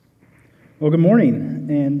Well, good morning,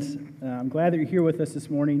 and I'm glad that you're here with us this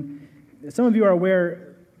morning. Some of you are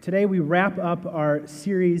aware, today we wrap up our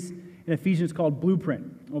series in Ephesians called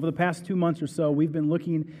Blueprint. Over the past 2 months or so, we've been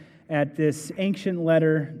looking at this ancient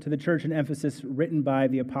letter to the church in Ephesus written by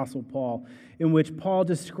the Apostle Paul, in which Paul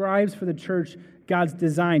describes for the church God's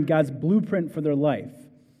design, God's blueprint for their life.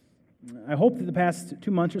 I hope that the past 2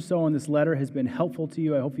 months or so on this letter has been helpful to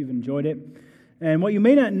you. I hope you've enjoyed it. And what you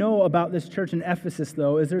may not know about this church in Ephesus,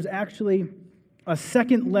 though, is there's actually a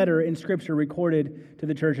second letter in Scripture recorded to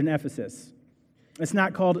the church in Ephesus. It's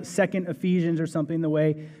not called Second Ephesians or something the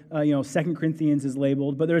way, 2 Corinthians is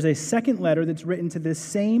labeled, but there's a second letter that's written to this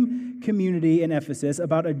same community in Ephesus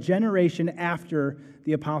about a generation after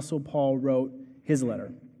the Apostle Paul wrote his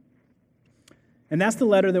letter. And that's the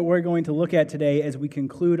letter that we're going to look at today as we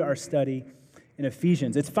conclude our study in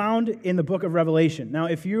Ephesians. It's found in the book of Revelation. Now,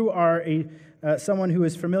 if you are someone who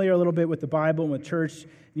is familiar a little bit with the Bible and with church,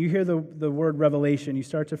 you hear the word Revelation, you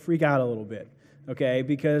start to freak out a little bit, okay?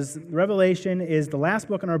 Because Revelation is the last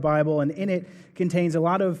book in our Bible, and in it contains a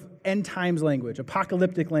lot of end times language,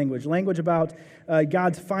 apocalyptic language about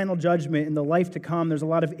God's final judgment and the life to come. There's a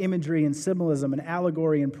lot of imagery and symbolism and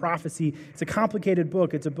allegory and prophecy. It's a complicated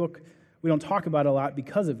book. It's a book we don't talk about a lot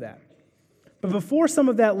because of that. But before some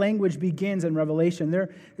of that language begins in Revelation, there's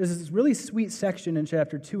this really sweet section in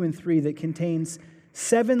chapter 2 and 3 that contains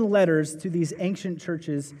 7 letters to these ancient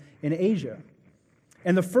churches in Asia.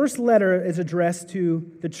 And the first letter is addressed to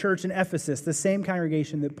the church in Ephesus, the same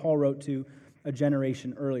congregation that Paul wrote to a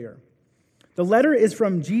generation earlier. The letter is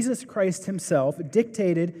from Jesus Christ himself,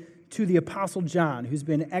 dictated to the Apostle John, who's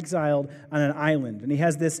been exiled on an island. And he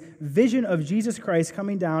has this vision of Jesus Christ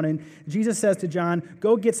coming down, and Jesus says to John,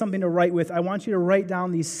 go get something to write with. I want you to write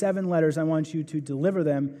down these 7 letters. I want you to deliver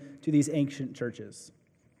them to these ancient churches.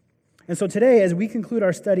 And so today, as we conclude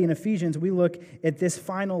our study in Ephesians, we look at this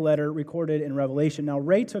final letter recorded in Revelation. Now,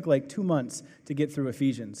 Ray took like 2 months to get through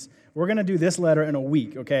Ephesians. We're going to do this letter in a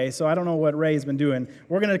week, okay? So I don't know what Ray's been doing.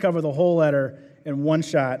 We're going to cover the whole letter in one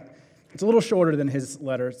shot. It's a little shorter than his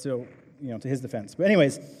letter, so, to his defense. But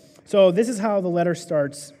anyways, so this is how the letter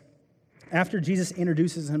starts. After Jesus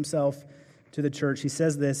introduces himself to the church, he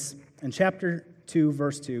says this in chapter 2,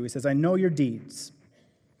 verse 2. He says, I know your deeds,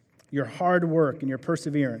 your hard work, and your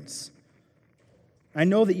perseverance. I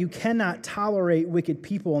know that you cannot tolerate wicked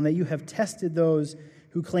people and that you have tested those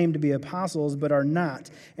who claim to be apostles but are not,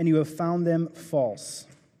 and you have found them false.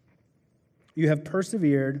 You have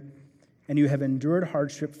persevered and you have endured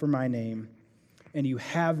hardship for my name, and you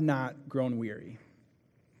have not grown weary.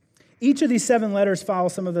 Each of these 7 letters follow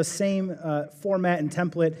some of the same format and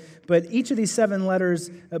template, but each of these 7 letters,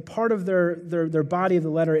 part of their body of the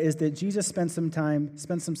letter is that Jesus spent some time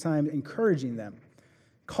encouraging them,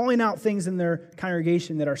 calling out things in their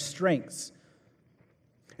congregation that are strengths.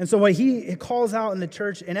 And so what he calls out in the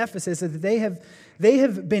church in Ephesus is that they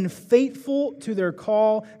have been faithful to their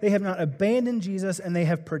call, they have not abandoned Jesus, and they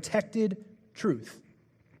have protected truth.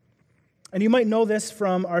 And you might know this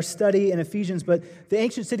from our study in Ephesians, but the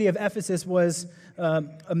ancient city of Ephesus was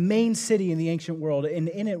a main city in the ancient world, and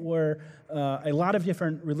in it were a lot of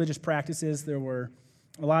different religious practices. There were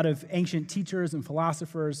a lot of ancient teachers and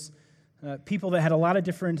philosophers, people that had a lot of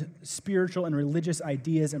different spiritual and religious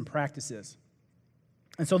ideas and practices.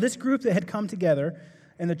 And so this group that had come together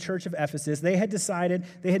in the church of Ephesus, they had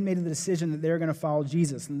made the decision that they were going to follow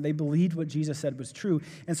Jesus, and they believed what Jesus said was true.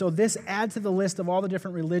 And so this adds to the list of all the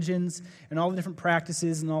different religions and all the different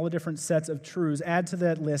practices and all the different sets of truths, add to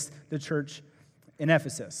that list the church in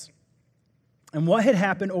Ephesus. And what had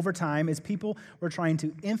happened over time is people were trying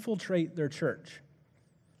to infiltrate their church.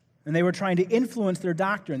 And they were trying to influence their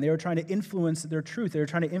doctrine. They were trying to influence their truth. They were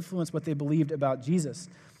trying to influence what they believed about Jesus.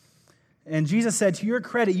 And Jesus said, to your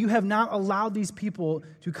credit, you have not allowed these people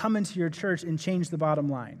to come into your church and change the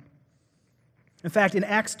bottom line. In fact, in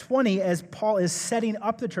Acts 20, as Paul is setting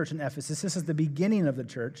up the church in Ephesus, this is the beginning of the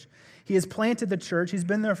church, he has planted the church. He's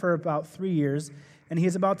been there for about 3 years, and he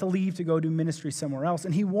is about to leave to go do ministry somewhere else.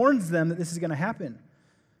 And he warns them that this is going to happen.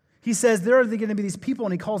 He says there are going to be these people,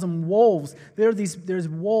 and he calls them wolves. There's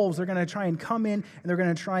wolves. They're going to try and come in, and they're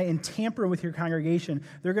going to try and tamper with your congregation.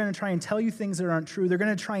 They're going to try and tell you things that aren't true. They're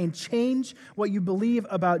going to try and change what you believe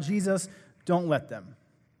about Jesus. Don't let them.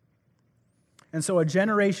 And so a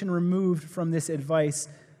generation removed from this advice,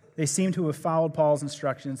 they seem to have followed Paul's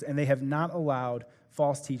instructions, and they have not allowed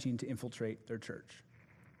false teaching to infiltrate their church.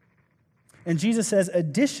 And Jesus says,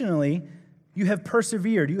 additionally, you have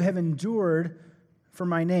persevered. You have endured for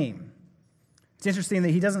my name. It's interesting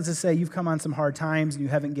that he doesn't just say you've come on some hard times and you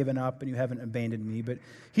haven't given up and you haven't abandoned me, but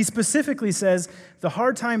he specifically says the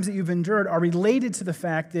hard times that you've endured are related to the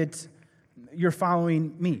fact that you're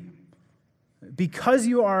following me. Because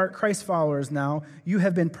you are Christ followers now, you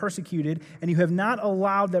have been persecuted, and you have not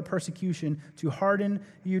allowed that persecution to harden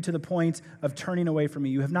you to the point of turning away from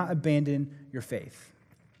me. You have not abandoned your faith.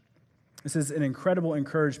 This is an incredible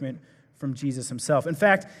encouragement from Jesus himself. In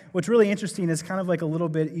fact, what's really interesting is kind of like a little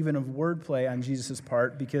bit even of wordplay on Jesus'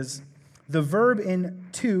 part, because the verb in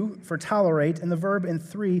 2 for tolerate and the verb in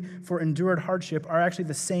 3 for endured hardship are actually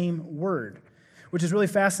the same word, which is really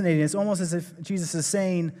fascinating. It's almost as if Jesus is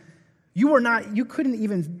saying, you couldn't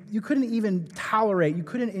even tolerate, you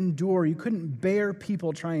couldn't endure, you couldn't bear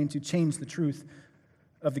people trying to change the truth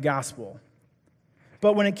of the gospel.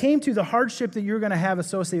 But when it came to the hardship that you're going to have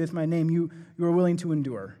associated with my name, you were willing to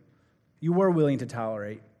endure. You were willing to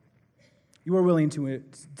tolerate. You were willing to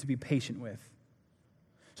be patient with.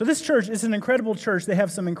 So this church is an incredible church. They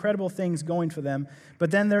have some incredible things going for them.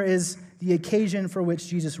 But then there is the occasion for which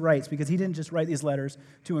Jesus writes, because he didn't just write these letters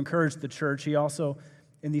to encourage the church. He also,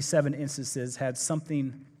 in these 7 instances, had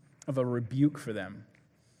something of a rebuke for them.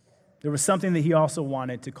 There was something that he also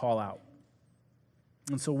wanted to call out.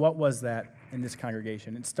 And so what was that in this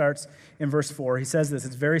congregation? It starts in verse 4. He says this.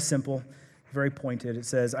 It's very simple, very pointed. It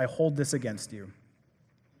says, I hold this against you.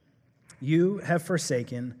 You have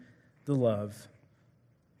forsaken the love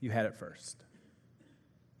you had at first.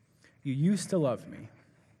 You used to love me,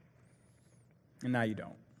 and now you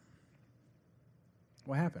don't.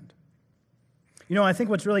 What happened? You know, I think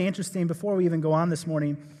what's really interesting, before we even go on this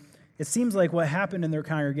morning, it seems like what happened in their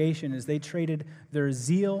congregation is they traded their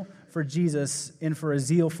zeal for Jesus in for a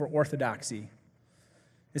zeal for orthodoxy.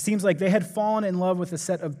 It seems like they had fallen in love with a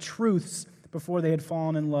set of truths before they had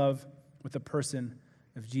fallen in love with the person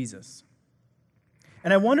of Jesus.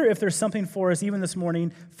 And I wonder if there's something for us, even this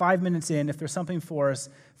morning, 5 minutes in, if there's something for us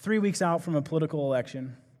 3 weeks out from a political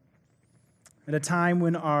election, at a time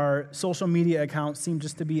when our social media accounts seem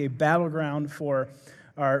just to be a battleground for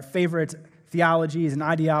our favorite theologies and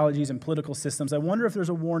ideologies and political systems. I wonder if there's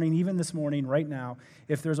a warning, even this morning, right now,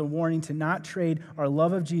 if there's a warning to not trade our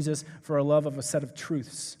love of Jesus for our love of a set of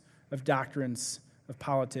truths, of doctrines, of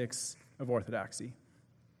politics, of orthodoxy.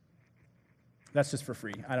 That's just for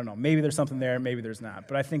free. I don't know. Maybe there's something there, maybe there's not.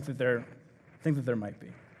 But I think that there might be.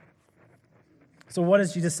 So what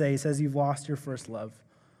does Jesus say? He says, you've lost your first love.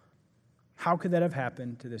 How could that have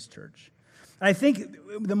happened to this church? And I think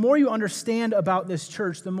the more you understand about this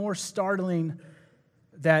church, the more startling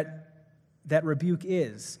that rebuke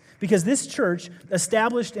is. Because this church,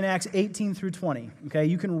 established in Acts 18 through 20, okay,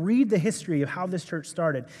 you can read the history of how this church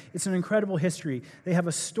started. It's an incredible history. They have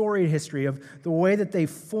a storied history of the way that they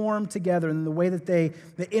formed together and the way that they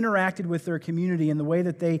interacted with their community and the way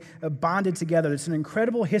that they bonded together. It's an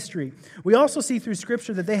incredible history. We also see through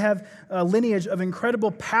Scripture that they have a lineage of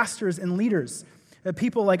incredible pastors and leaders.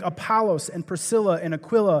 People like Apollos and Priscilla and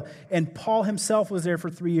Aquila, and Paul himself was there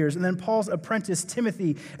for 3 years, and then Paul's apprentice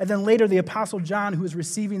Timothy, and then later the Apostle John, who was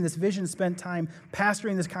receiving this vision, spent time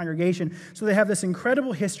pastoring this congregation. So they have this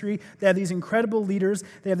incredible history, they have these incredible leaders,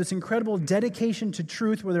 they have this incredible dedication to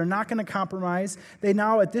truth where they're not going to compromise. They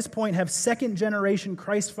now, at this point, have second-generation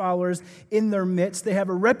Christ followers in their midst. They have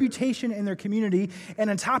a reputation in their community,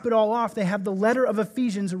 and on top of it all off, they have the letter of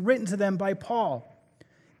Ephesians written to them by Paul,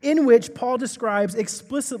 in which Paul describes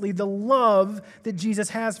explicitly the love that Jesus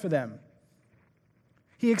has for them.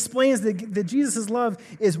 He explains that Jesus' love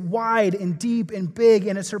is wide and deep and big,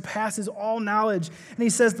 and it surpasses all knowledge. And he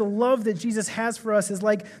says the love that Jesus has for us is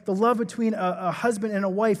like the love between a husband and a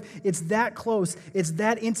wife. It's that close. It's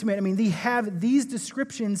that intimate. I mean, they have these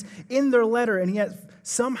descriptions in their letter, and yet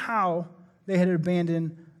somehow they had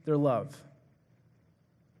abandoned their love.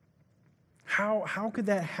 How could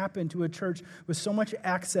that happen to a church with so much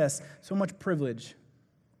access, so much privilege?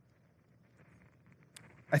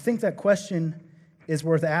 I think that question is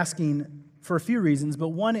worth asking for a few reasons, but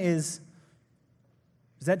one is,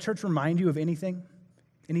 does that church remind you of anything?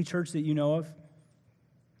 Any church that you know of?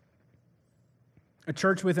 A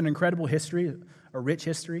church with an incredible history, a rich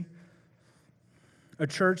history. A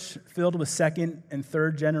church filled with second and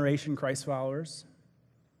third generation Christ followers.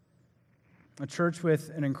 A church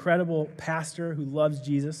with an incredible pastor who loves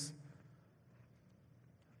Jesus.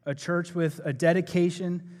 A church with a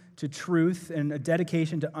dedication to truth and a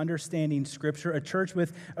dedication to understanding Scripture. A church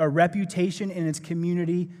with a reputation in its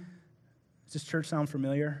community. Does this church sound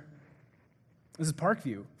familiar? This is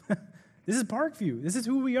Parkview. This is Parkview. This is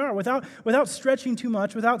who we are. Without stretching too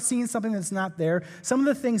much, without seeing something that's not there, some of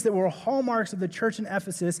the things that were hallmarks of the church in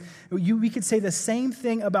Ephesus, we could say the same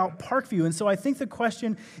thing about Parkview. And so I think the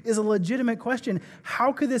question is a legitimate question.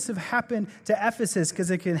 How could this have happened to Ephesus?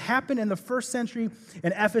 Because it can happen in the first century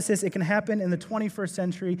in Ephesus. It can happen in the 21st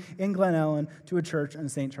century in Glen Ellen to a church on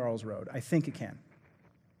St. Charles Road. I think it can.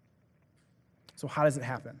 So how does it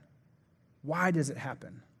happen? Why does it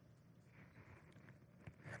happen?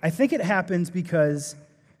 I think it happens because,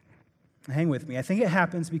 hang with me, I think it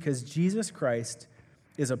happens because Jesus Christ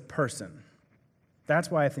is a person. That's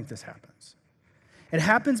why I think this happens. It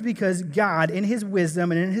happens because God, in his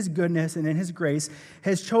wisdom and in his goodness and in his grace,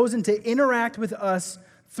 has chosen to interact with us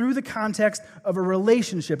through the context of a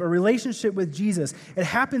relationship with Jesus. It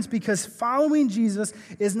happens because following Jesus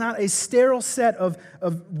is not a sterile set of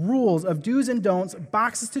rules, of do's and don'ts,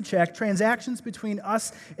 boxes to check, transactions between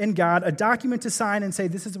us and God, a document to sign and say,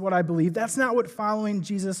 this is what I believe. That's not what following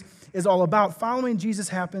Jesus is all about. Following Jesus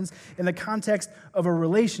happens in the context of a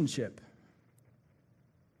relationship.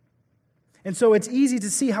 And so it's easy to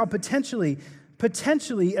see how potentially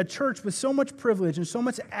a church with so much privilege and so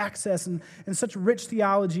much access and such rich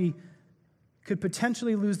theology could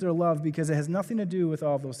potentially lose their love because it has nothing to do with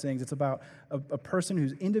all of those things. It's about a person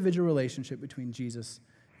whose individual relationship between Jesus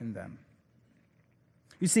and them.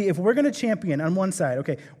 You see, if we're going to champion on one side,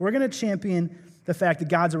 we're going to champion the fact that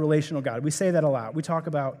God's a relational God. We say that a lot. We talk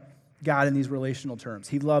about God in these relational terms.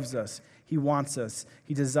 He loves us. He wants us.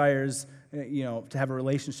 He desires to have a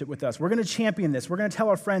relationship with us. We're going to champion this. We're going to tell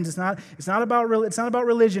our friends it's not about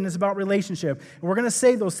religion, it's about relationship. And we're going to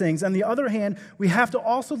say those things. On the other hand, we have to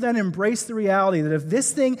also then embrace the reality that if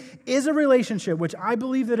this thing is a relationship, which I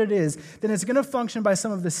believe that it is, then it's going to function by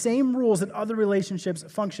some of the same rules that other relationships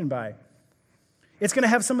function by. It's going to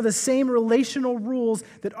have some of the same relational rules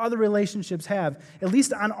that other relationships have, at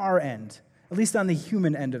least on our end, at least on the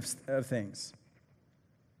human end of things.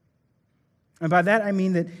 And by that, I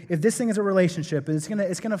mean that if this thing is a relationship, it's going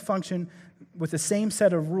to function with the same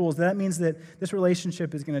set of rules. That means that this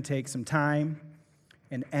relationship is going to take some time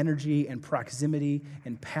and energy and proximity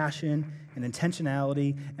and passion and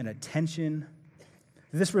intentionality and attention.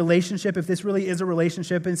 This relationship, if this really is a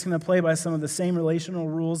relationship, it's going to play by some of the same relational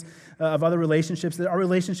rules of other relationships, that our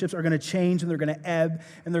relationships are going to change and they're going to ebb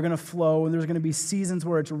and they're going to flow, and there's going to be seasons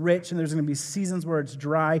where it's rich and there's going to be seasons where it's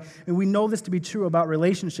dry. And we know this to be true about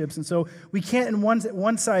relationships. And so we can't in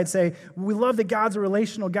one side say, we love that God's a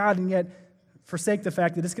relational God, and yet forsake the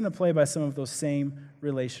fact that it's going to play by some of those same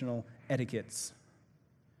relational etiquettes.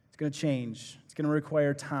 It's going to change. It's going to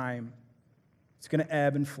require time. It's going to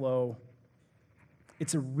ebb and flow.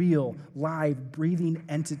 It's a real, live, breathing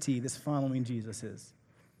entity, this following Jesus is.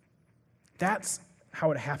 That's how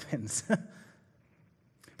it happens. But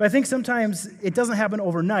I think sometimes it doesn't happen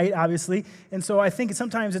overnight, obviously, and so I think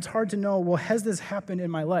sometimes it's hard to know, well, has this happened in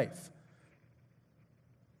my life?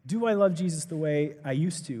 Do I love Jesus the way I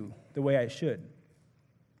used to, the way I should?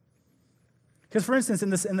 Because, for instance,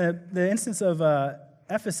 in the instance of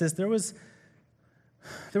Ephesus, there was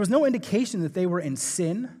no indication that they were in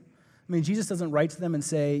sin. I mean, Jesus doesn't write to them and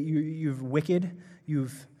say, you're wicked,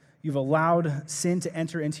 you've allowed sin to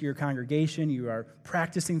enter into your congregation, you are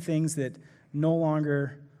practicing things that no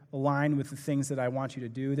longer align with the things that I want you to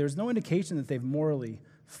do. There's no indication that they've morally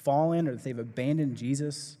fallen or that they've abandoned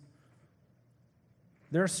Jesus.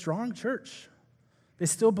 They're a strong church. They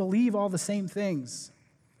still believe all the same things.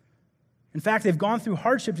 In fact, they've gone through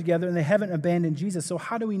hardship together and they haven't abandoned Jesus. So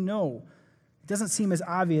how do we know? It doesn't seem as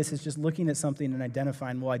obvious as just looking at something and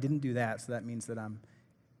identifying, well, I didn't do that, so that means that I'm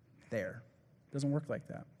there. It doesn't work like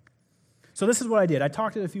that. So this is what I did. I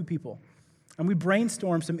talked to a few people, and we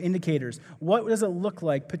brainstormed some indicators. What does it look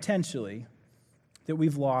like, potentially, that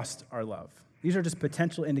we've lost our love? These are just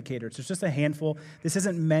potential indicators. There's just a handful. This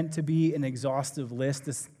isn't meant to be an exhaustive list.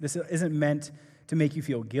 This isn't meant to make you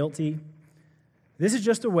feel guilty. This is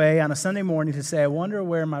just a way on a Sunday morning to say, I wonder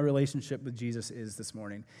where my relationship with Jesus is this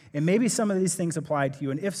morning. And maybe some of these things apply to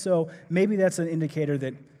you. And if so, maybe that's an indicator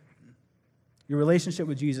that your relationship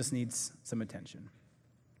with Jesus needs some attention.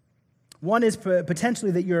 One is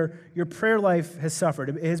potentially that your prayer life has suffered.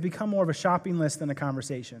 It has become more of a shopping list than a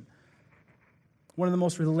conversation. One of the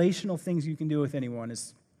most relational things you can do with anyone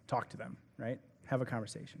is talk to them, right? Have a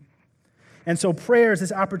conversation. And so prayer is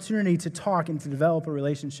this opportunity to talk and to develop a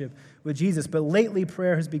relationship with Jesus. But lately,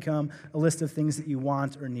 prayer has become a list of things that you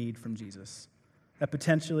want or need from Jesus. That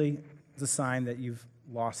potentially is a sign that you've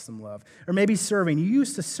lost some love. Or maybe serving. You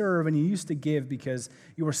used to serve and you used to give because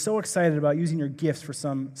you were so excited about using your gifts for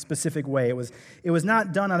some specific way. It was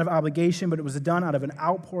not done out of obligation, but it was done out of an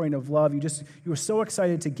outpouring of love. You were so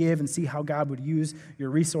excited to give and see how God would use your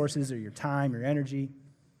resources or your time, your energy.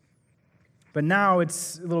 But now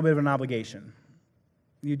it's a little bit of an obligation.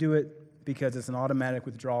 You do it because it's an automatic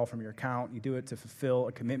withdrawal from your account. You do it to fulfill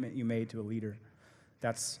a commitment you made to a leader.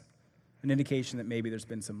 That's an indication that maybe there's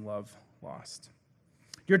been some love lost.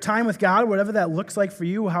 Your time with God, whatever that looks like for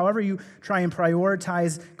you, however you try and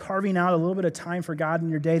prioritize carving out a little bit of time for God in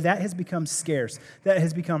your day, that has become scarce. That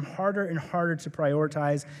has become harder and harder to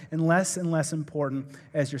prioritize and less important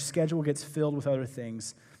as your schedule gets filled with other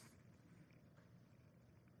things.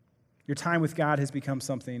 Your time with God has become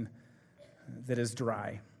something that is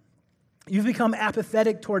dry. You've become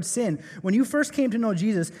apathetic towards sin. When you first came to know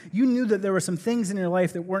Jesus, you knew that there were some things in your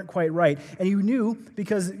life that weren't quite right. And you knew,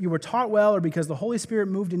 because you were taught well or because the Holy Spirit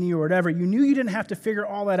moved in you or whatever, you knew you didn't have to figure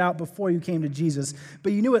all that out before you came to Jesus.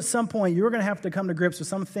 But you knew at some point you were going to have to come to grips with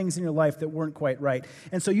some things in your life that weren't quite right.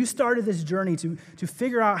 And so you started this journey to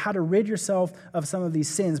figure out how to rid yourself of some of these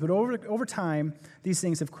sins. But over time, these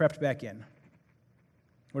things have crept back in.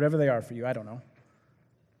 Whatever they are for you, I don't know.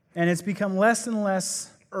 And it's become less and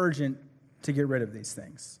less urgent to get rid of these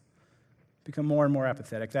things. Become more and more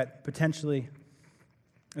apathetic. That potentially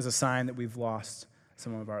is a sign that we've lost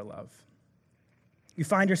some of our love. You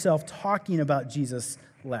find yourself talking about Jesus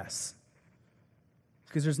less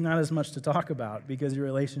because there's not as much to talk about because your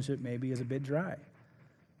relationship maybe is a bit dry.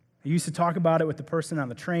 You used to talk about it with the person on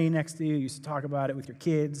the train next to you. You used to talk about it with your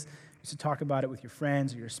kids. You used to talk about it with your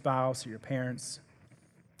friends or your spouse or your parents.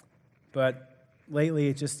 But lately,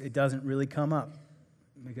 it doesn't really come up,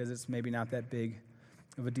 because it's maybe not that big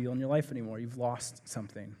of a deal in your life anymore. You've lost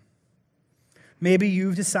something. Maybe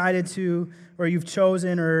you've decided to, or you've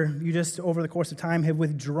chosen, or you just over the course of time have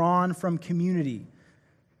withdrawn from community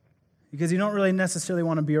because you don't really necessarily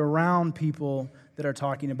want to be around people that are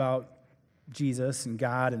talking about Jesus and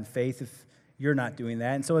God and faith if you're not doing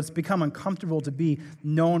that. And so it's become uncomfortable to be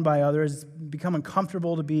known by others. It's become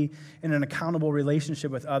uncomfortable to be in an accountable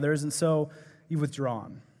relationship with others. And so you've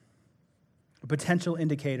withdrawn. A potential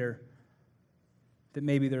indicator that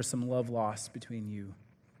maybe there's some love lost between you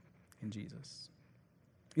and Jesus.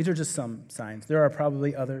 These are just some signs. There are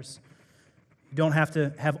probably others. You don't have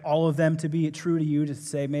to have all of them to be true to you to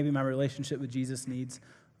say maybe my relationship with Jesus needs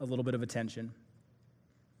a little bit of attention.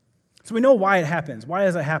 So we know why it happens. Why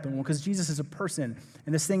does it happen? Well, because Jesus is a person,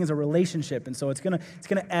 and this thing is a relationship, and so it's gonna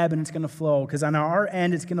ebb and it's gonna flow. Because on our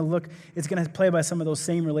end, it's gonna play by some of those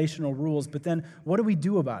same relational rules. But then, what do we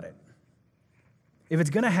do about it? If it's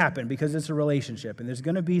going to happen because it's a relationship and there's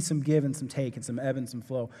going to be some give and some take and some ebb and some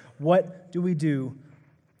flow, what do we do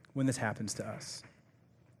when this happens to us?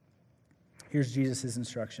 Here's Jesus'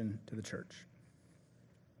 instruction to the church.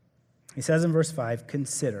 He says in verse 5,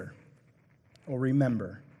 consider or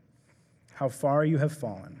remember how far you have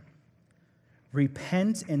fallen.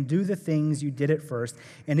 Repent and do the things you did at first,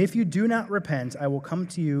 and if you do not repent, I will come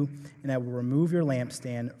to you and I will remove your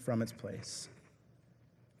lampstand from its place.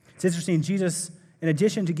 It's interesting, Jesus, in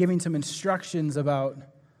addition to giving some instructions about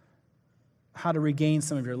how to regain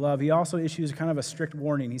some of your love, he also issues kind of a strict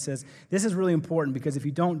warning. He says, this is really important because if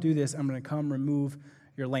you don't do this, I'm going to come remove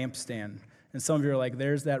your lampstand. And some of you are like,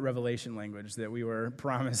 there's that revelation language that we were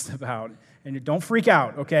promised about. And don't freak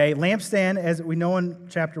out, okay? Lampstand, as we know in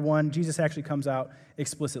chapter 1, Jesus actually comes out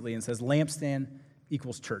explicitly and says, lampstand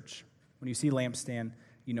equals church. When you see lampstand,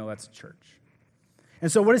 you know that's church.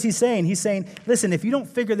 And so what is he saying? He's saying, listen, if you don't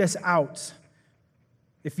figure this out,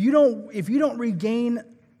 if you don't regain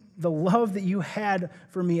the love that you had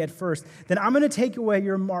for me at first, then I'm going to take away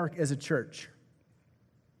your mark as a church.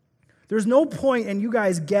 There's no point in you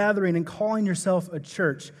guys gathering and calling yourself a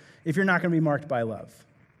church if you're not going to be marked by love.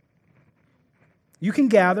 You can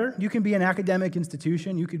gather. You can be an academic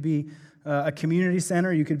institution. You could be a community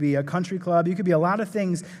center. You could be a country club. You could be a lot of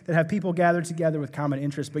things that have people gathered together with common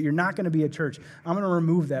interests, but you're not going to be a church. I'm going to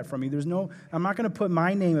remove that from you. I'm not going to put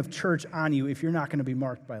my name of church on you if you're not going to be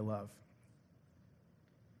marked by love.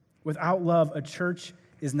 Without love, a church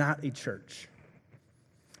is not a church.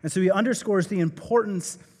 And so he underscores the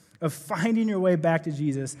importance of finding your way back to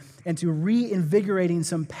Jesus and to reinvigorating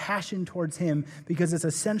some passion towards him because it's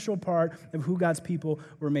a central part of who God's people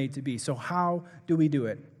were made to be. So how do we do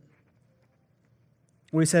it?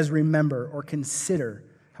 Well, he says, remember or consider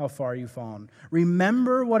how far you've fallen.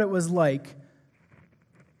 Remember what it was like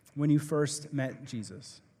when you first met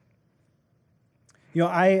Jesus. You know,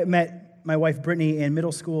 I met my wife Brittany in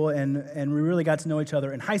middle school, and we really got to know each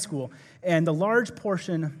other in high school. And the large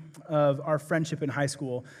portion of our friendship in high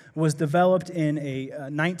school was developed in a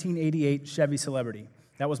 1988 Chevy Celebrity.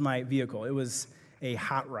 That was my vehicle. It was a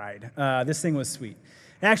hot ride. This thing was sweet.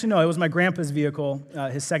 Actually, no, it was my grandpa's vehicle,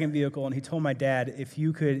 his second vehicle, and he told my dad, if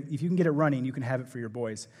you can get it running, you can have it for your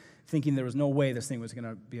boys, thinking there was no way this thing was going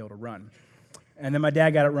to be able to run. And then my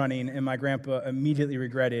dad got it running, and my grandpa immediately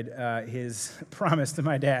regretted his promise to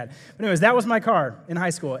my dad. But anyways, that was my car in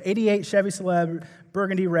high school, 88 Chevy Celeb,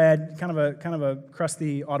 burgundy red, kind of a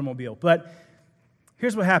crusty automobile. But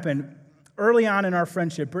here's what happened. early on in our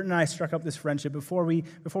friendship, Britt and I struck up this friendship before we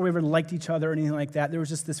ever liked each other or anything like that. There was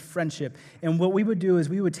just this friendship. And what we would do is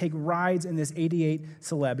we would take rides in this 88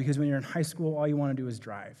 Celeb, because when you're in high school, all you want to do is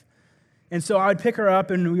drive. And so I would pick her up,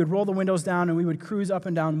 and we would roll the windows down, and we would cruise up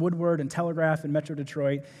and down Woodward and Telegraph and Metro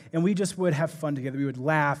Detroit, and we just would have fun together. We would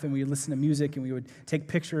laugh, and we would listen to music, and we would take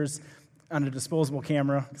pictures on a disposable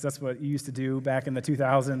camera, because that's what you used to do back in the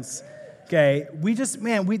 2000s. Okay,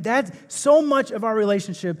 so much of our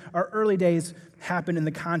relationship, our early days, happened in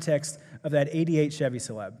the context of that 88 Chevy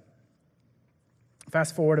Celeb.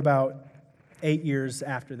 Fast forward about 8 years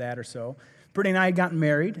after that or so, Brittany and I had gotten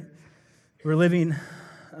married. We were living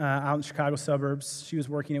out in the Chicago suburbs. She was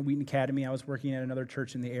working at Wheaton Academy. I was working at another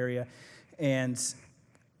church in the area. And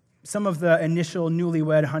some of the initial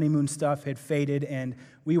newlywed honeymoon stuff had faded, and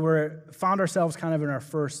we found ourselves kind of in our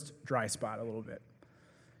first dry spot a little bit.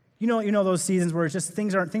 You know those seasons where it's just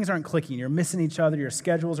things aren't clicking. You're missing each other. Your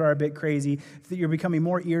schedules are a bit crazy. You're becoming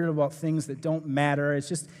more irritable about things that don't matter. It's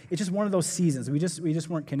just one of those seasons. We just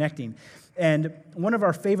weren't connecting. And one of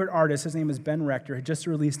our favorite artists, his name is Ben Rector, had just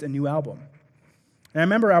released a new album. And I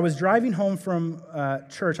remember I was driving home from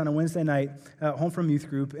church on a Wednesday night, home from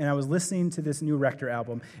youth group, and I was listening to this new Rector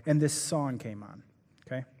album, and this song came on,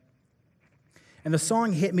 okay? And the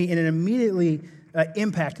song hit me, and it immediately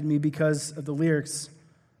impacted me because of the lyrics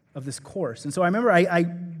of this chorus. And so I remember I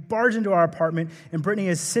barged into our apartment, and Brittany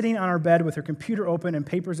is sitting on our bed with her computer open and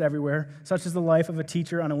papers everywhere, such is the life of a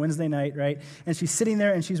teacher on a Wednesday night, right? And she's sitting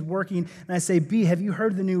there, and she's working, and I say, B, have you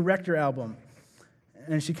heard the new Rector album?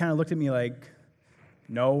 And she kind of looked at me like,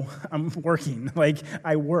 no, I'm working. Like,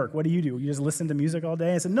 I work. What do? You just listen to music all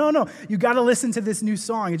day? I said, no, you got to listen to this new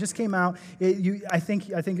song. It just came out. I think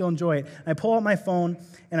you'll enjoy it. And I pull out my phone,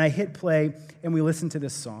 and I hit play, and we listen to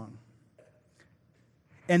this song.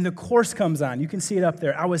 And the chorus comes on. You can see it up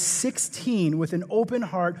there. I was 16 with an open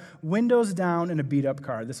heart, windows down, and a beat-up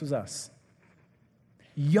car. This was us.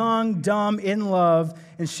 Young, dumb, in love,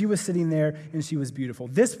 and she was sitting there, and she was beautiful.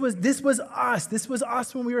 This was us. This was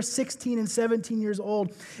us when we were 16 and 17 years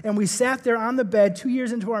old, and we sat there on the bed 2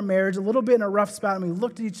 years into our marriage, a little bit in a rough spot, and we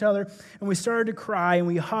looked at each other, and we started to cry, and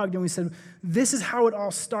we hugged, and we said, this is how it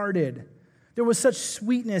all started. There was such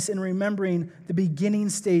sweetness in remembering the beginning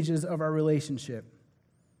stages of our relationship.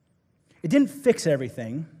 It didn't fix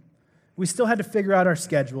everything. We still had to figure out our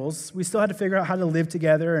schedules. We still had to figure out how to live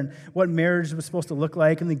together and what marriage was supposed to look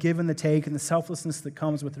like and the give and the take and the selflessness that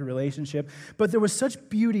comes with the relationship. But there was such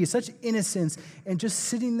beauty, such innocence, and just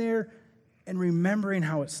sitting there and remembering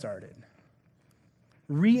how it started.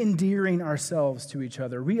 Re-endearing ourselves to each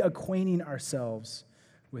other, reacquainting ourselves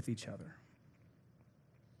with each other.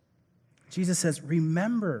 Jesus says,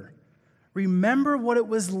 remember what it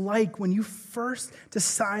was like when you first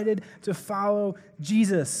decided to follow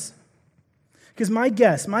Jesus. Because my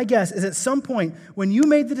guess is at some point when you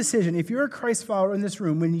made the decision, if you're a Christ follower in this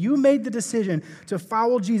room, when you made the decision to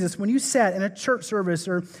follow Jesus, when you sat in a church service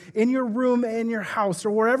or in your room in your house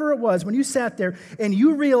or wherever it was, when you sat there and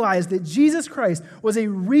you realized that Jesus Christ was a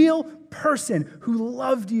real person who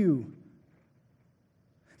loved you,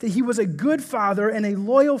 that he was a good father and a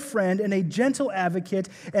loyal friend and a gentle advocate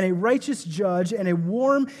and a righteous judge and a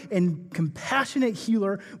warm and compassionate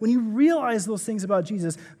healer, when you realize those things about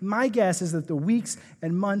Jesus, my guess is that the weeks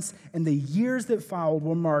and months and the years that followed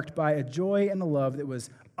were marked by a joy and a love that was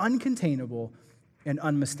uncontainable and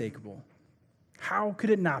unmistakable. How could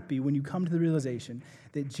it not be when you come to the realization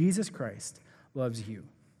that Jesus Christ loves you?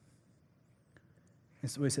 And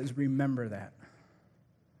so he says, remember that.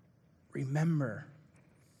 Remember.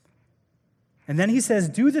 And then he says,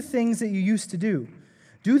 do the things that you used to do.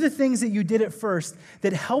 Do the things that you did at first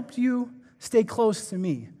that helped you stay close to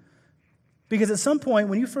me. Because at some point,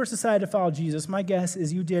 when you first decided to follow Jesus, my guess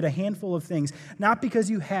is you did a handful of things, not because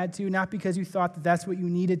you had to, not because you thought that that's what you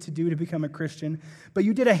needed to do to become a Christian, but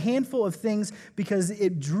you did a handful of things because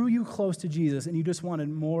it drew you close to Jesus, and you just wanted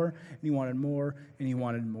more, and you wanted more, and you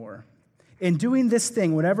wanted more. And doing this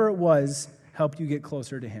thing, whatever it was, helped you get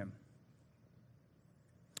closer to him.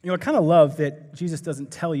 You know, I kind of love that Jesus doesn't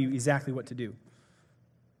tell you exactly what to do.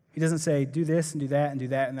 He doesn't say, do this and do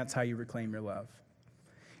that, and that's how you reclaim your love.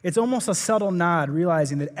 It's almost a subtle nod,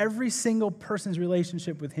 realizing that every single person's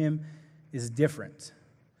relationship with him is different.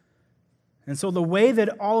 And so the way that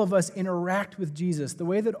all of us interact with Jesus, the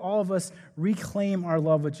way that all of us reclaim our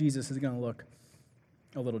love with Jesus is going to look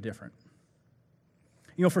a little different.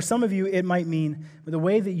 You know, for some of you, it might mean the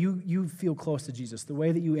way that you feel close to Jesus, the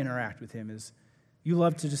way that you interact with him is you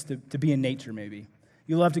love to be in nature, maybe.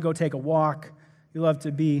 You love to go take a walk. You love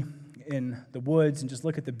to be in the woods and just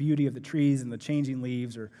look at the beauty of the trees and the changing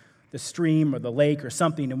leaves, or the stream or the lake or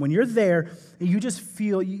something. And when you're there, you just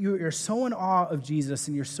feel, you're so in awe of Jesus,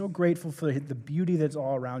 and you're so grateful for the beauty that's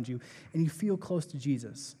all around you, and you feel close to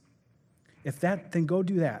Jesus. Then go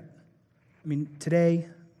do that. I mean, today,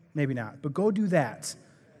 maybe not, but go do that.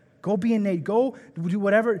 Go be in nature. Go do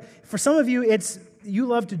whatever. For some of you, you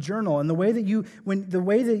love to journal, and the way that you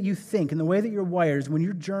think and the way that you're wired is when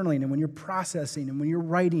you're journaling and when you're processing and when you're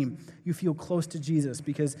writing, you feel close to Jesus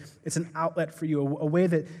because it's an outlet for you, a way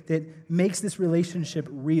that makes this relationship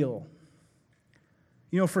real.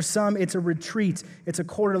 For some, it's a retreat. It's a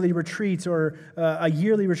quarterly retreat or a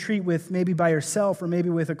yearly retreat with maybe by yourself or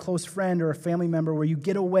maybe with a close friend or a family member where you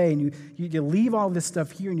get away and you leave all this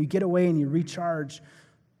stuff here and you get away and you recharge.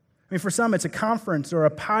 For some, it's a conference or a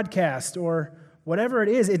podcast or whatever it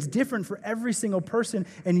is. It's different for every single person,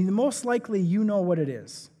 and most likely you know what it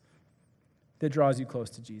is that draws you close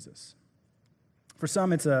to Jesus. For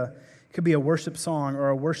some, it could be a worship song or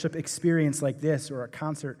a worship experience like this or a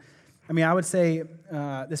concert. I would say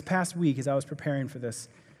this past week as I was preparing for this,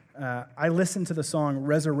 I listened to the song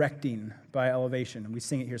Resurrecting by Elevation, and we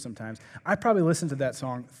sing it here sometimes. I probably listened to that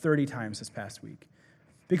song 30 times this past week.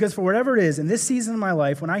 Because for whatever it is, in this season of my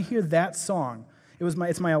life, when I hear that song,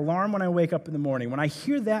 it's my alarm when I wake up in the morning. When I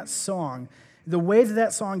hear that song, the way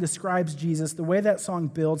that song describes Jesus, the way that song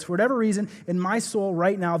builds, for whatever reason, in my soul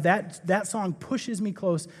right now, that song pushes me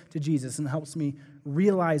close to Jesus and helps me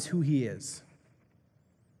realize who he is.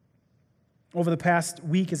 Over the past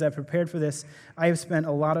week, as I've prepared for this, I have spent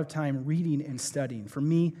a lot of time reading and studying. For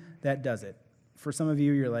me, that does it. For some of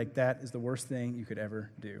you, you're like, that is the worst thing you could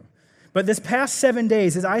ever do. But this past 7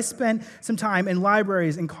 days, as I spent some time in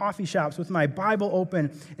libraries and coffee shops with my Bible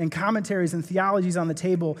open and commentaries and theologies on the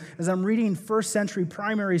table, as I'm reading first century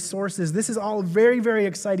primary sources, this is all very, very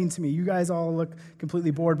exciting to me. You guys all look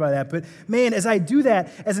completely bored by that. But man, as I do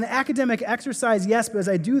that, as an academic exercise, yes, but as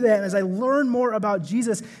I do that and as I learn more about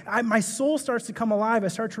Jesus, my soul starts to come alive. I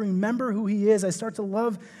start to remember who he is. I start to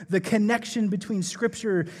love the connection between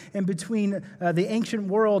Scripture and between the ancient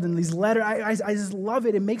world and these letters. I just love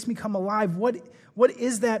it. It makes me come alive. What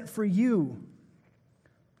is that for you?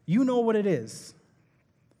 You know what it is.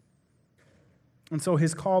 And so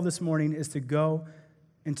his call this morning is to go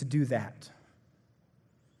and to do that.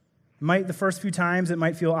 The first few times it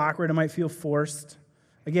might feel awkward, it might feel forced.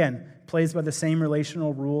 Again, plays by the same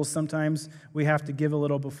relational rules. Sometimes we have to give a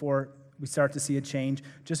little before we start to see a change.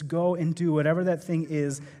 Just go and do whatever that thing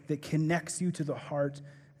is that connects you to the heart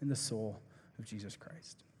and the soul of Jesus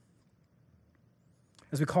Christ.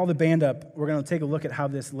 As we call the band up, we're going to take a look at how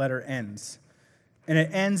this letter ends. And it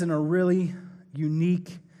ends in a really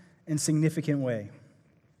unique and significant way.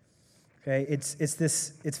 Okay,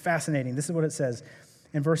 it's fascinating. This is what it says.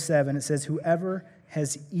 In verse 7, it says, "Whoever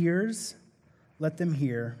has ears, let them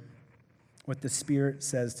hear what the Spirit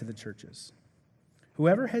says to the churches."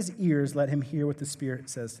 Whoever has ears, let him hear what the Spirit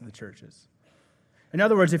says to the churches. In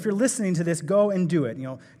other words, if you're listening to this, go and do it.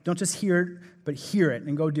 Don't just hear it, but hear it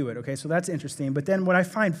and go do it. Okay, so that's interesting. But then what I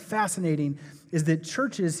find fascinating is that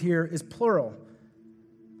churches here is plural.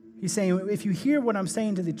 He's saying, if you hear what I'm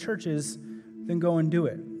saying to the churches, then go and do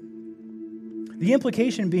it. The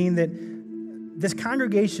implication being that this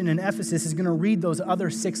congregation in Ephesus is going to read those other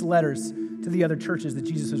 6 letters to the other churches that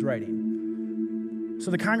Jesus is writing. So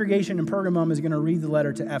the congregation in Pergamum is going to read the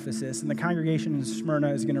letter to Ephesus, and the congregation in Smyrna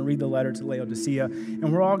is going to read the letter to Laodicea,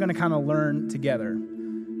 and we're all going to kind of learn together.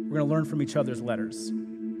 We're going to learn from each other's letters.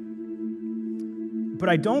 But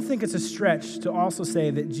I don't think it's a stretch to also say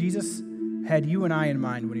that Jesus had you and I in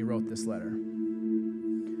mind when he wrote this letter.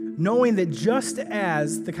 Knowing that just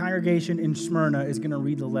as the congregation in Smyrna is going to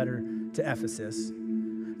read the letter to Ephesus,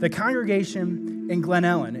 the congregation in Glen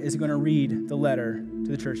Ellen is going to read the letter to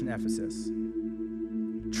the church in Ephesus.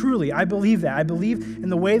 Truly, I believe that. I believe in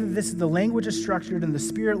the way that the language is structured and the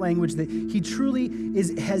spirit language that he truly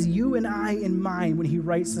has you and I in mind when he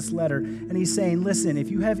writes this letter. And he's saying, listen, if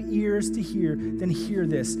you have ears to hear, then hear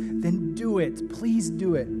this. Then do it. Please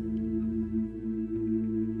do it.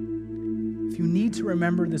 If you need to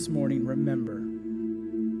remember this morning, remember.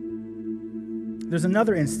 There's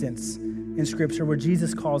another instance in Scripture where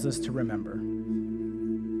Jesus calls us to remember.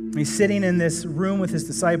 He's sitting in this room with his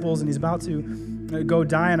disciples, and he's about to go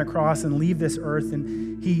die on a cross and leave this earth,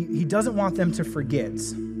 and he doesn't want them to forget.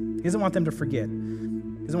 He doesn't want them to forget.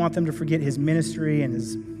 He doesn't want them to forget his ministry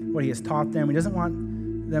and what he has taught them. He doesn't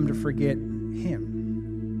want them to forget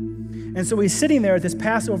him. And so he's sitting there at this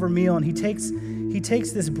Passover meal, and he takes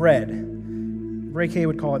this bread. Ray Kay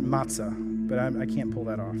would call it matzah, but I can't pull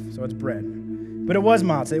that off, so it's bread. But it was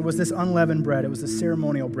matzah. It was this unleavened bread. It was the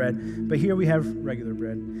ceremonial bread. But here we have regular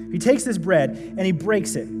bread. He takes this bread, and he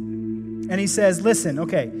breaks it. And he says, listen,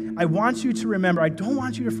 okay, I want you to remember. I don't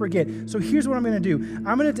want you to forget. So here's what I'm going to do.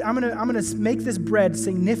 I'm going to make this bread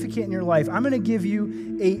significant in your life. I'm going to give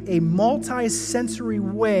you a multi-sensory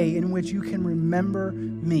way in which you can remember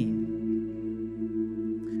me.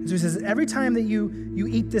 And so he says, every time that you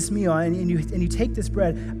eat this meal and you take this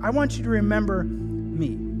bread, I want you to remember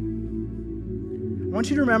me. I want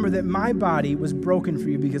you to remember that my body was broken for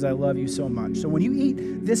you because I love you so much. So when you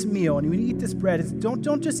eat this meal and when you eat this bread,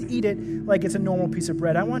 don't just eat it like it's a normal piece of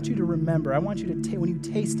bread. I want you to remember. I want you to when you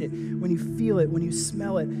taste it, when you feel it, when you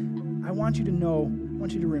smell it, I want you to know, I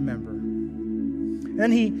want you to remember. And then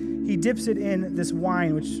he dips it in this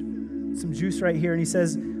wine, which some juice right here, and he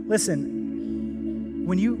says, listen,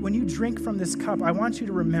 when you drink from this cup, I want you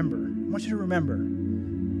to remember. I want you to remember.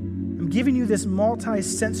 I'm giving you this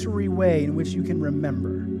multi-sensory way in which you can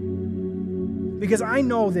remember. Because I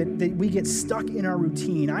know that we get stuck in our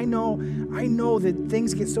routine. I know that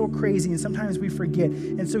things get so crazy and sometimes we forget.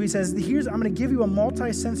 And so he says, I'm going to give you a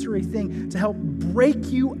multi-sensory thing to help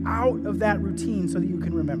break you out of that routine so that you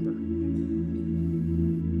can remember.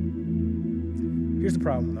 Here's the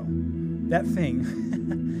problem, though. That thing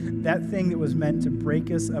that was meant to break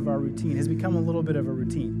us of our routine has become a little bit of a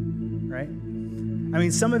routine, right? I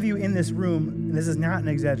mean, some of you in this room, and this is not an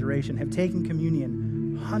exaggeration, have taken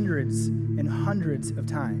communion hundreds and hundreds of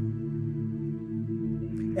times.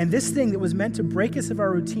 And this thing that was meant to break us of our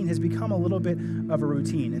routine has become a little bit of a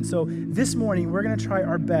routine. And so this morning, we're going to try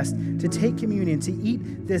our best to take communion, to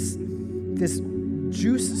eat this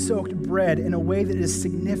juice-soaked bread in a way that is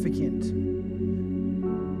significant.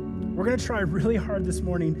 We're going to try really hard this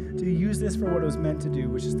morning to use this for what it was meant to do,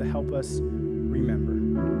 which is to help us remember.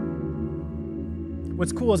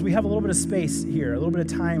 What's cool is we have a little bit of space here, a little bit of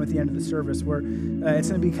time at the end of the service where it's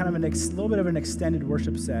going to be kind of a little bit of an extended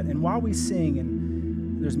worship set. And while we sing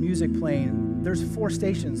and there's music playing, there's 4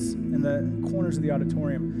 stations in the corners of the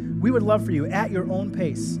auditorium. We would love for you, at your own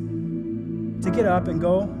pace, to get up and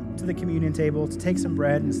go to the communion table, to take some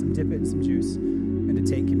bread and dip it in some juice, and to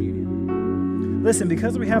take communion. Listen,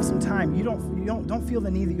 because we have some time, you don't feel the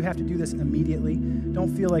need that you have to do this immediately. Don't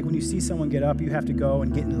feel like when you see someone get up, you have to go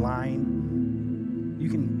and get in line. You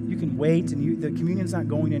can wait, and the communion's not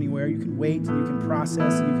going anywhere. You can wait, and you can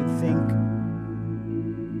process, and you can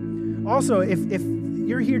think. Also, if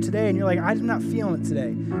you're here today and you're like, I'm not feeling it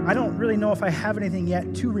today. I don't really know if I have anything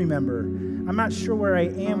yet to remember. I'm not sure where I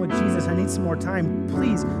am with Jesus. I need some more time.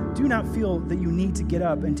 Please do not feel that you need to get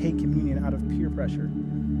up and take communion out of peer pressure.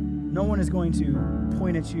 No one is going to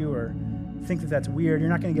point at you or think that that's weird. You're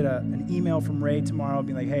not going to get an email from Ray tomorrow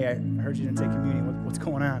being like, hey, I heard you didn't take communion. What's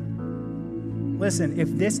going on? Listen, if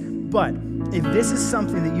this is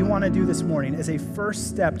something that you want to do this morning as a first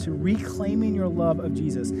step to reclaiming your love of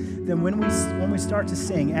Jesus, then when we start to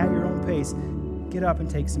sing at your own pace, get up and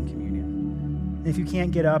take some communion. And if you can't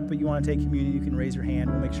get up but you want to take communion, you can raise your hand.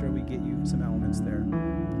 We'll make sure we get you some elements there.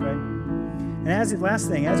 Okay? And as you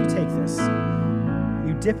take this,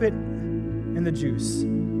 you dip it in the juice.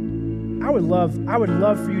 I would love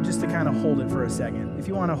for you just to kind of hold it for a second. If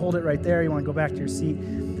you want to hold it right there, you want to go back to your seat.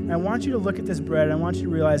 And I want you to look at this bread, and I want you to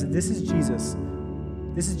realize that this is Jesus.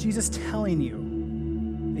 This is Jesus telling you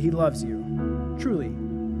that he loves you, truly.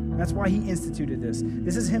 That's why he instituted this.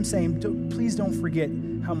 This is him saying, please don't forget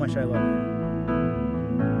how much I love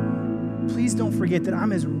you. Please don't forget that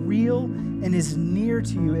I'm as real and as near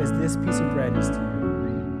to you as this piece of bread is to you.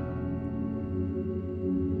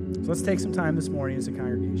 So let's take some time this morning as a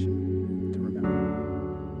congregation to remember.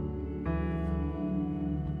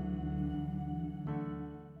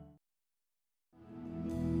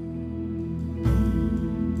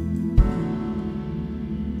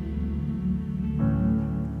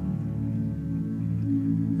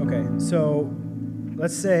 Okay, so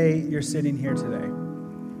let's say you're sitting here today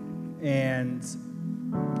and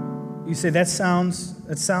you say, that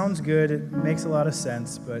sounds good, it makes a lot of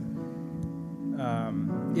sense, but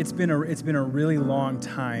it's been a really long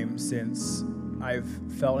time since I've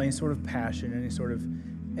felt any sort of passion, any sort of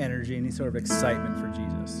energy, any sort of excitement for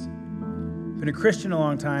Jesus. I've been a Christian a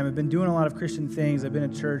long time. I've been doing a lot of Christian things. I've been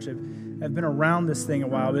at church. I've been around this thing a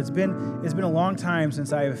while, but it's been a long time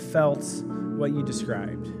since I have felt what you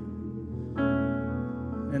described.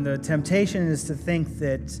 And the temptation is to think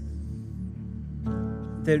that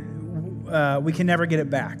we can never get it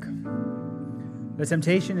back. The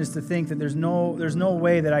temptation is to think that there's no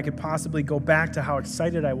way that I could possibly go back to how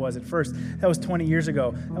excited I was at first. That was 20 years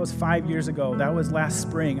ago. That was 5 years ago. That was last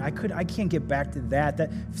spring. I can't get back to that.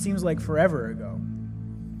 That seems like forever ago.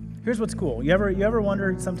 Here's what's cool. You ever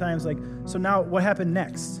wonder sometimes, like, so now what happened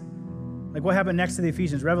next? Like, what happened next to the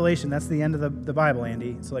Ephesians? Revelation, that's the end of the Bible,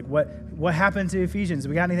 Andy. So, like, what happened to Ephesians?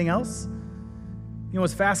 We got anything else? You know,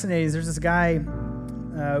 what's fascinating is there's this guy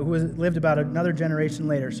who lived about another generation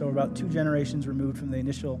later, so about 2 generations removed from the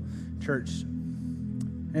initial church.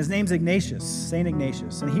 And his name's Ignatius, St.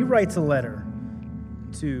 Ignatius. And he writes a letter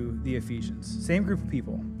to the Ephesians. Same group of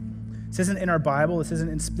people. This isn't in our Bible. This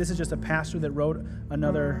is just a pastor that wrote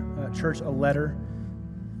another church a letter.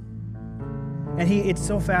 And it's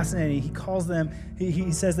so fascinating. He calls them,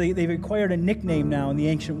 he says they've acquired a nickname now in the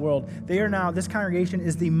ancient world. This congregation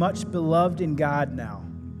is the much beloved in God now.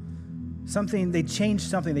 They changed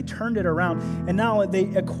something. They turned it around. And now they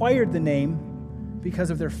acquired the name because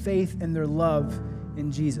of their faith and their love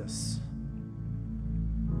in Jesus.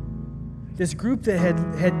 This group that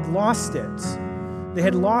had lost it, they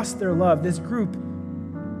had lost their love. This group,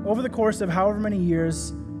 over the course of however many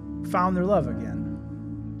years, found their love again.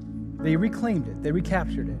 They reclaimed it. They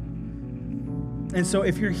recaptured it. And so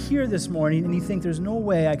if you're here this morning and you think there's no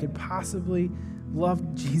way I could possibly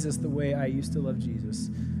love Jesus the way I used to love Jesus,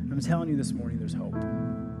 I'm telling you this morning there's hope.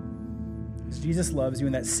 Because Jesus loves you,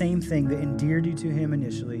 and that same thing that endeared you to him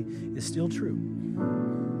initially is still true.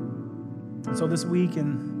 And so this week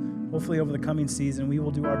and hopefully over the coming season, we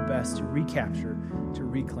will do our best to recapture, to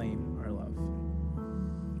reclaim our love.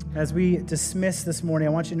 As we dismiss this morning,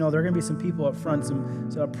 I want you to know there are going to be some people up front,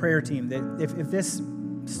 a prayer team, that if this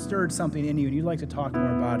stirred something in you and you'd like to talk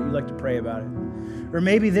more about it, you'd like to pray about it. Or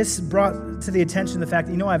maybe this brought to the attention the fact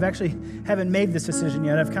that, I've actually haven't made this decision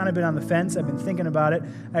yet. I've kind of been on the fence. I've been thinking about it.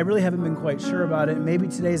 I really haven't been quite sure about it. And maybe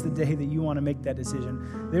today's the day that you want to make that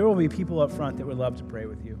decision. There will be people up front that would love to pray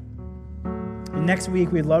with you. And next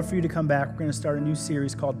week, we'd love for you to come back. We're going to start a new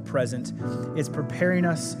series called Present. It's preparing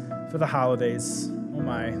us for the holidays. Oh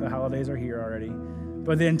my, the holidays are here already.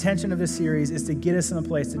 But the intention of this series is to get us in a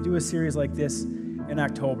place to do a series like this in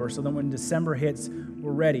October, so that when December hits,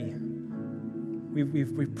 we're ready.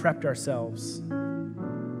 We've prepped ourselves.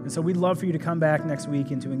 And so we'd love for you to come back next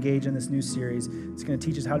week and to engage in this new series. It's going to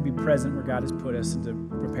teach us how to be present where God has put us and to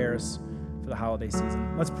prepare us for the holiday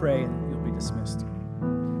season. Let's pray and you'll be dismissed.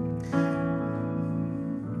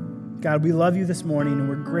 God, we love you this morning, and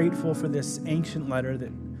we're grateful for this ancient letter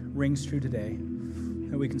that rings true today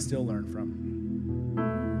that we can still learn from.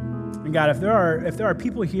 And God, if there are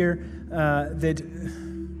people here that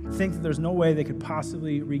think that there's no way they could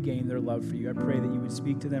possibly regain their love for you, I pray that you would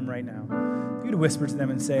speak to them right now. You'd whisper to them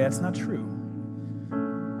and say, that's not true.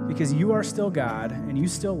 Because you are still God, and you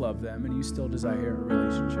still love them, and you still desire a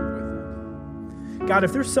relationship with them. God,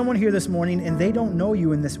 if there's someone here this morning and they don't know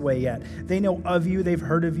you in this way yet, they know of you, they've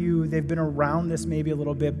heard of you, they've been around this maybe a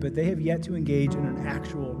little bit, but they have yet to engage in an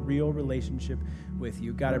actual, real relationship with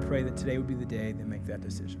you. God, I pray that today would be the day they make that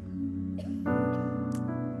decision.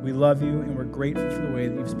 We love you, and we're grateful for the way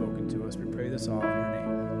that you've spoken to us. We pray this all in your name.